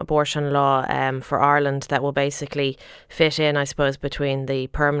interim abortion law for Ireland that will basically fit in, I suppose, between the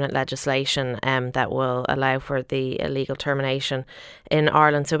permanent legislation that will allow for the illegal termination in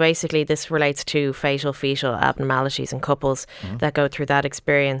Ireland. So basically, this relates to fatal fetal abnormalities in couples that go through that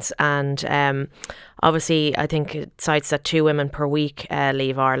experience. And obviously, I think it cites that 2 women per week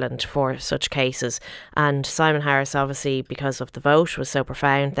leave Ireland for such cases. And Simon Harris, obviously, because of the vote, was so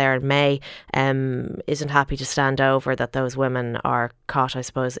profound there in May, isn't happy to stand over that those women are caught, I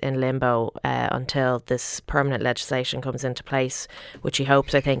suppose, in limbo until this permanent legislation comes into place, which he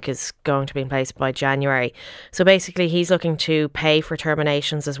hopes, I think, is going to be in place by January. So basically, he's looking to pay for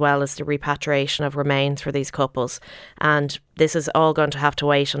terminations as well as the repatriation of remains for these couples. And this is all going to have to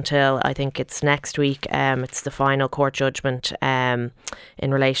wait until, I think it's next week, week. It's the final court judgment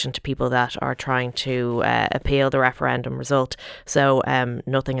in relation to people that are trying to appeal the referendum result. So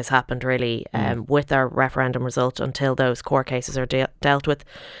nothing has happened really with our referendum result until those court cases are dealt with.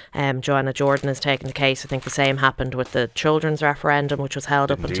 Joanna Jordan has taken the case. I think the same happened with the children's referendum, which was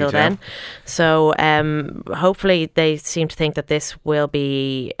held up until then. So hopefully they seem to think that this will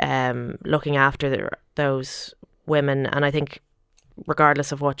be looking after those women, and I think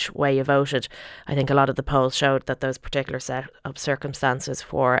regardless of which way you voted, I think a lot of the polls showed that those particular set of circumstances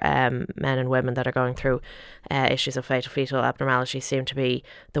for men and women that are going through issues of fetal abnormality seem to be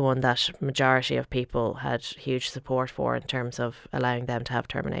the one that majority of people had huge support for in terms of allowing them to have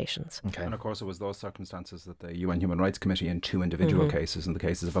terminations. Okay. And of course it was those circumstances that the UN Human Rights Committee in 2 individual cases, in the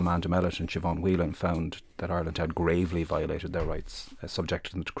cases of Amanda Mellett and Siobhan Whelan, found that Ireland had gravely violated their rights,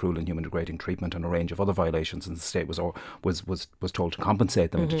 subjected them to cruel and human degrading treatment and a range of other violations, and the state was told to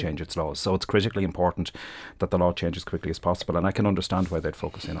compensate them and to change its laws. So it's critically important that the law change as quickly as possible, and I can understand why they'd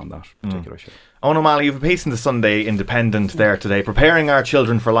focus in on that particular issue. Owen O'Malley, you have a piece in the Sunday Independent there today. Preparing our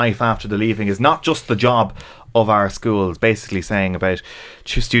children for life after the leaving is not just the job of our schools, basically saying about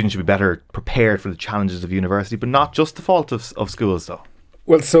students should be better prepared for the challenges of university, but not just the fault of schools though.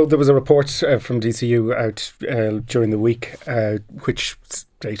 Well, so there was a report from DCU out during the week which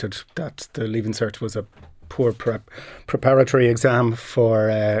stated that the Leaving Cert was a poor preparatory exam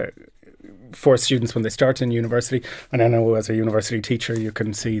for students when they start in university. And I know as a university teacher you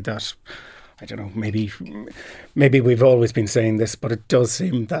can see that, I don't know, maybe we've always been saying this, but it does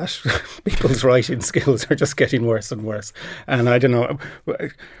seem that people's writing skills are just getting worse and worse. And I don't know,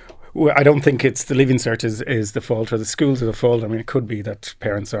 I don't think it's the Leaving Cert is the fault or the schools are the fault. I mean, it could be that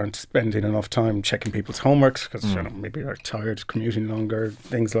parents aren't spending enough time checking people's homeworks because maybe they're tired, commuting longer,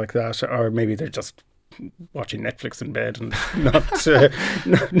 things like that, or maybe they're just watching Netflix in bed and not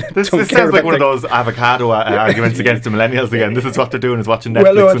this sounds like one of those avocado arguments against the millennials again. This is what they're doing, is watching Netflix in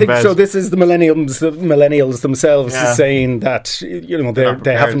bed. Well, no, I think so. This is the millennials themselves saying that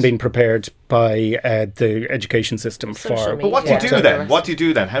they haven't been prepared by the education system for. But what do you do then? What do you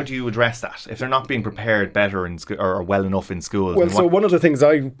do then? How do you address that if they're not being prepared better in or well enough in schools? Well, so one of the things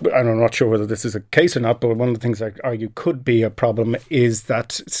I'm not sure whether this is a case or not, but one of the things I argue could be a problem is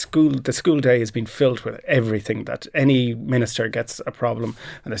that the school day has been filled with everything, that any minister gets a problem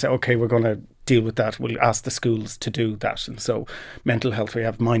and they say, okay, we're going to deal with that, we'll ask the schools to do that. And so mental health, we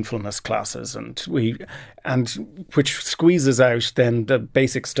have mindfulness classes, and which squeezes out then the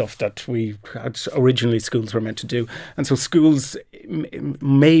basic stuff that we had originally schools were meant to do. And so schools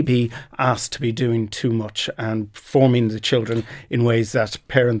may be asked to be doing too much and forming the children in ways that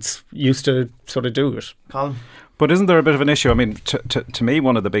parents used to sort of do it. Colin? But isn't there a bit of an issue? I mean, to me,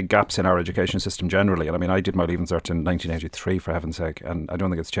 one of the big gaps in our education system generally, and I mean, I did my Leaving Cert in 1983, for heaven's sake, and I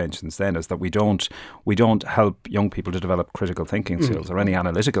don't think it's changed since then, is that we don't help young people to develop critical thinking skills or any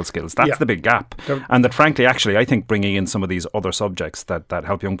analytical skills. That's the big gap. And that, frankly, actually, I think bringing in some of these other subjects that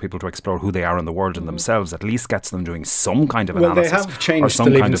help young people to explore who they are in the world and themselves at least gets them doing some kind of analysis. Well, they have changed the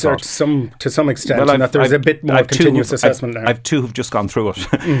Leaving Cert to some extent, and that there's a bit more continuous assessment now. I've two who've just gone through it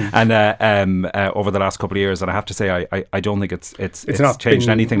and over the last couple of years, and I have to say I don't think it's not changed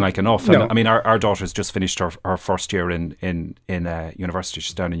anything like enough. No. And I mean, our daughter's just finished her first year in university.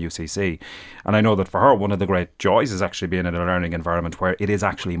 She's down in UCC, and I know that for her, one of the great joys is actually being in a learning environment where it is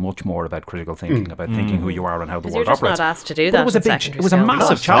actually much more about critical thinking, about thinking who you are and how the world operates. You're just not asked to do that. It was a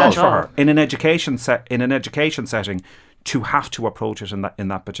massive challenge for her in an education setting to have to approach it in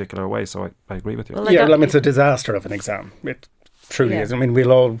that particular way. So I agree with you. Well, it's a disaster of an exam. It truly is. I mean,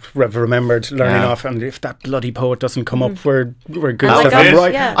 we'll all have remembered learning off, and if that bloody poet doesn't come up, we're good.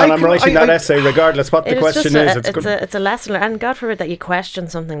 I'm writing that essay regardless what the question is. It's a lesson, and God forbid that you question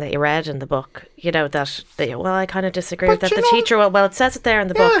something that you read in the book. You know that I kind of disagree with that. The teacher, well, it says it there in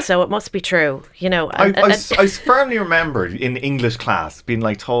the book, so it must be true. You know, I firmly remember in English class being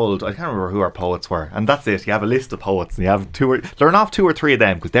told, I can't remember who our poets were, and that's it. You have a list of poets, and you have learn off 2 or 3 of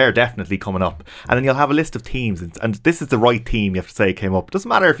them because they're definitely coming up, and then you'll have a list of themes, and this is the right theme you have to say came up. It doesn't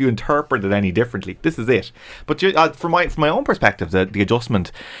matter if you interpret it any differently. This is it. But from my own perspective, the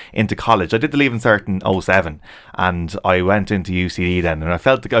adjustment into college, I did the Leaving Cert in 2007, and I went into UCD then, and I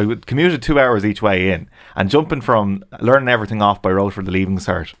felt like I commuted 2 hours each way in, and jumping from learning everything off by rote for the Leaving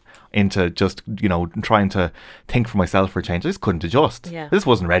Cert into just trying to think for myself for a change. I just couldn't adjust. This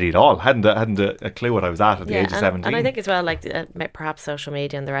wasn't ready at all. Hadn't a clue what I was at the age of 17. And I think as well, perhaps social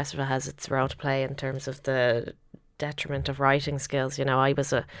media and the rest of it has its role to play in terms of the detriment of writing skills. You know, I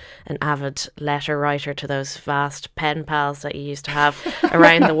was an avid letter writer to those vast pen pals that you used to have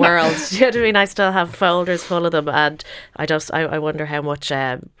around the world. You know what I mean? I still have folders full of them, and I wonder how much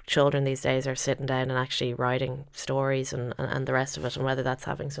children these days are sitting down and actually writing stories and the rest of it, and whether that's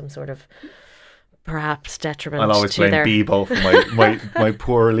having some sort of perhaps detriment. I'll always to blame their Bebo for my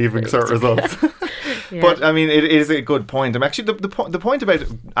poor Leaving Cert results. Yeah. But I mean, it is a good point. I'm actually the point about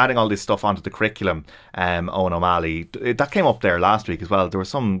adding all this stuff onto the curriculum. Owen O'Malley, that came up there last week as well. There was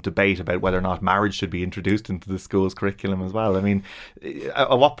some debate about whether or not marriage should be introduced into the school's curriculum as well. I mean,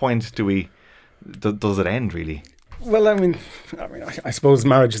 at what point does it end really? Well, I suppose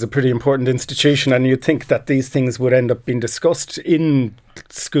marriage is a pretty important institution, and you'd think that these things would end up being discussed in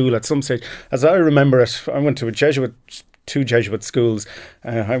school at some stage. As I remember it, I went to two Jesuit schools.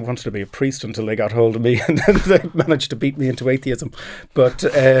 I wanted to be a priest until they got hold of me, and then they managed to beat me into atheism. But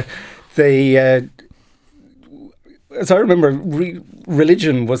as I remember,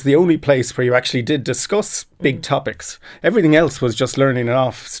 religion was the only place where you actually did discuss big topics. Everything else was just learning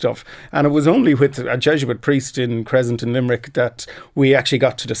off stuff. And it was only with a Jesuit priest in Crescent in Limerick that we actually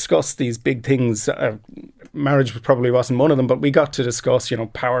got to discuss these big things. Marriage probably wasn't one of them, but we got to discuss,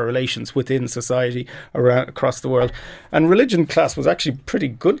 power relations within society across the world. And religion class was actually pretty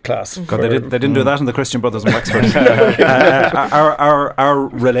good class. God, they didn't do that in the Christian Brothers in Wexford. Our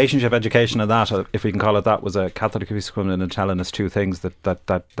relationship education of that, if we can call it that, was a Catholic episcopalian and telling us two things: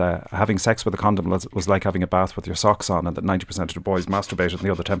 that having sex with a condom was like having a bath with your socks on, and that 90% of the boys masturbated and the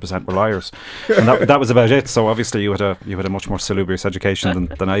other 10% were liars. And that was about it. So obviously you had a much more salubrious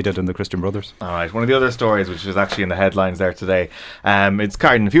education than I did in the Christian Brothers. All right, one of the other stories which is actually in the headlines there today, it's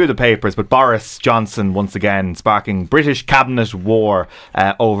carried in a few of the papers, but Boris Johnson once again sparking British cabinet war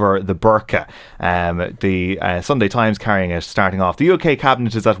over the burqa. The Sunday Times carrying it, starting off: the UK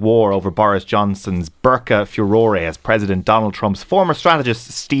cabinet is at war over Boris Johnson's burqa furore, as President Donald Trump's former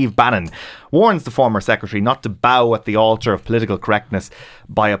strategist Steve Bannon warns the former secretary not to bow at the altar of political correctness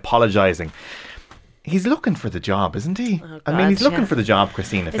by apologising. He's looking for the job, isn't he? Oh, I mean, he's looking for the job,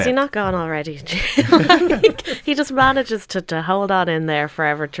 Christina Finn. Is he not gone already? He just manages to hold on in there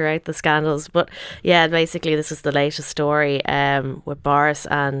forever throughout the scandals. But yeah, basically this is the latest story with Boris,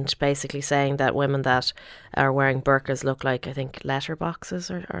 and basically saying that women that are wearing burqas look like, I think, letterboxes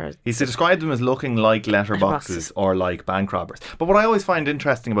or He's described them as looking like letterboxes or like bank robbers. But what I always find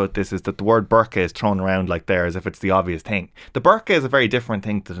interesting about this is that the word burqa is thrown around like there as if it's the obvious thing. The burqa is a very different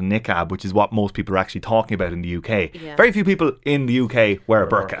thing to the niqab, which is what most people are actually talking about in the UK. Yeah. Very few people in the UK wear a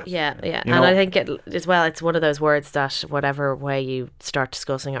burqa. Yeah. You And know? I think as well, it's one of those words that whatever way you start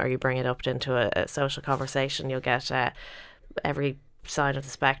discussing it or you bring it up into a social conversation, you'll get every side of the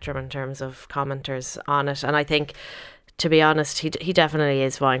spectrum in terms of commenters on it. And I think, to be honest, he definitely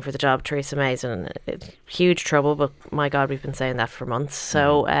is vying for the job. Theresa May's in huge trouble, but my God, we've been saying that for months.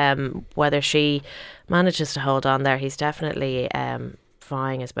 So whether she manages to hold on there, he's definitely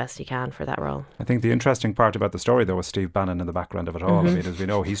vying as best he can for that role. I think the interesting part about the story, though, was Steve Bannon in the background of it all. I mean, as we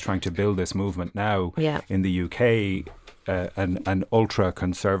know, he's trying to build this movement now in the UK, an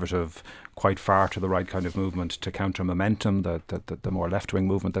ultra-conservative, quite far to the right kind of movement to counter Momentum, the more left-wing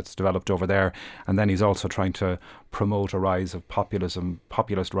movement that's developed over there. And then he's also trying to promote a rise of populist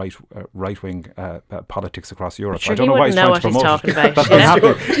right-wing politics across Europe. Sure, I don't know why he's trying to promote it. About,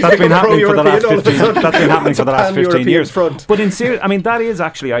 that's been happening for the last 15. That's been happening for the last 15 years. Front. But in serious, I mean, that is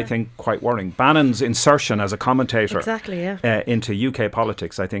actually, I think, quite worrying. Bannon's insertion as a commentator into UK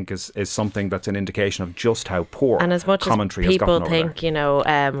politics, I think, is something that's an indication of just how poor and as much commentary as has gotten people over think,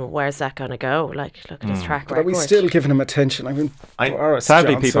 there. where's that going to go? Like, look at his track record. But are we still giving him attention? I mean, Boris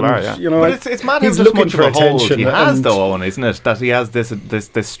sadly, Johnson, people are. Yeah. But it's mad he's how looking much for of a hold attention. he has, though, Owen, isn't it? That he has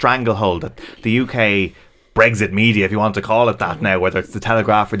this stranglehold that the UK Brexit media, if you want to call it that now, whether it's the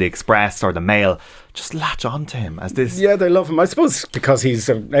Telegraph or the Express or the Mail, just latch on to him as this. Yeah, they love him. I suppose because he's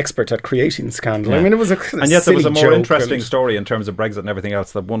an expert at creating scandal. Yeah. I mean, it was and yet there was a more interesting story story in terms of Brexit and everything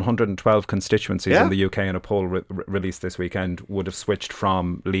else. That 112 constituencies in the UK in a poll released this weekend would have switched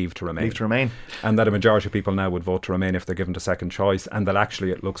from Leave to Remain. And that a majority of people now would vote to remain if they're given a second choice. And that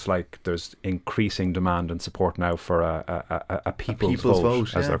actually it looks like there's increasing demand and support now for a people's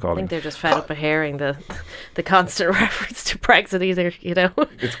vote, as they're calling it. I think they're just fed up of hearing the constant reference to Brexit either,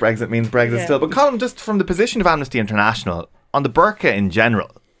 It's Brexit means Brexit still. But Colin, just from the position of Amnesty International, on the burqa in general,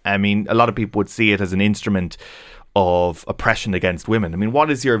 I mean, a lot of people would see it as an instrument of oppression against women. I mean,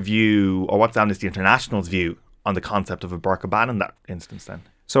 what is your view, or what's Amnesty International's view on the concept of a burqa ban in that instance then?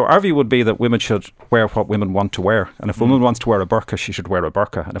 So our view would be that women should wear what women want to wear. And if a woman wants to wear a burqa, she should wear a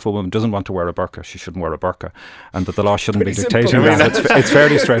burqa. And if a woman doesn't want to wear a burqa, she shouldn't wear a burqa. And that the law shouldn't be dictating that. It's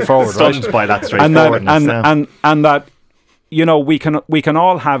fairly straightforward, right? By that straightforwardness. And that, you know, we can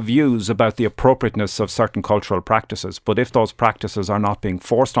all have views about the appropriateness of certain cultural practices, but if those practices are not being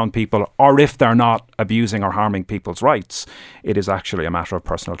forced on people, or if they're not abusing or harming people's rights, it is actually a matter of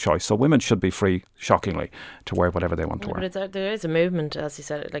personal choice. So women should be free, shockingly, to wear whatever they want to wear. But there is a movement, as you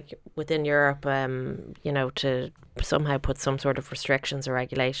said, like within Europe, you know, to somehow put some sort of restrictions or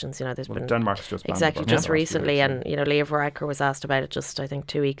regulations. You know, there's been Denmark's just just recently, and you know, Leo Varadkar was asked about it just I think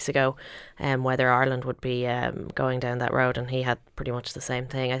 2 weeks ago, whether Ireland would be going down that road, and he had pretty much the same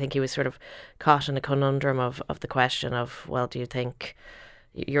thing. I think he was sort of caught in a conundrum of the question of, well, do you think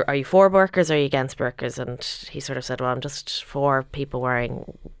are you for burqas or are you against burqas? And he sort of said, well, I'm just for people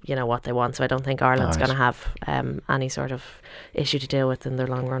wearing, you know, what they want. So I don't think Ireland's going to have any sort of issue to deal with in the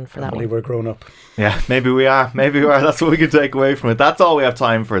long run for that one. We're grown up. Yeah, maybe we are. That's what we can take away from it. That's all we have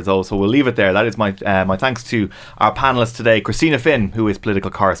time for, though. So we'll leave it there. That is my thanks to our panellists today: Christina Finn, who is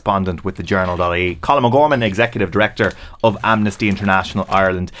political correspondent with the Journal.ie, Colm O'Gorman, executive director of Amnesty International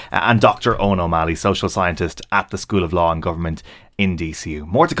Ireland, and Dr. Eoin O'Malley, social scientist at the School of Law and Government in DCU.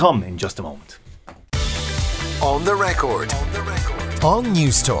 More to come in just a moment. On the record. On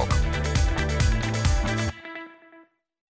News Talk.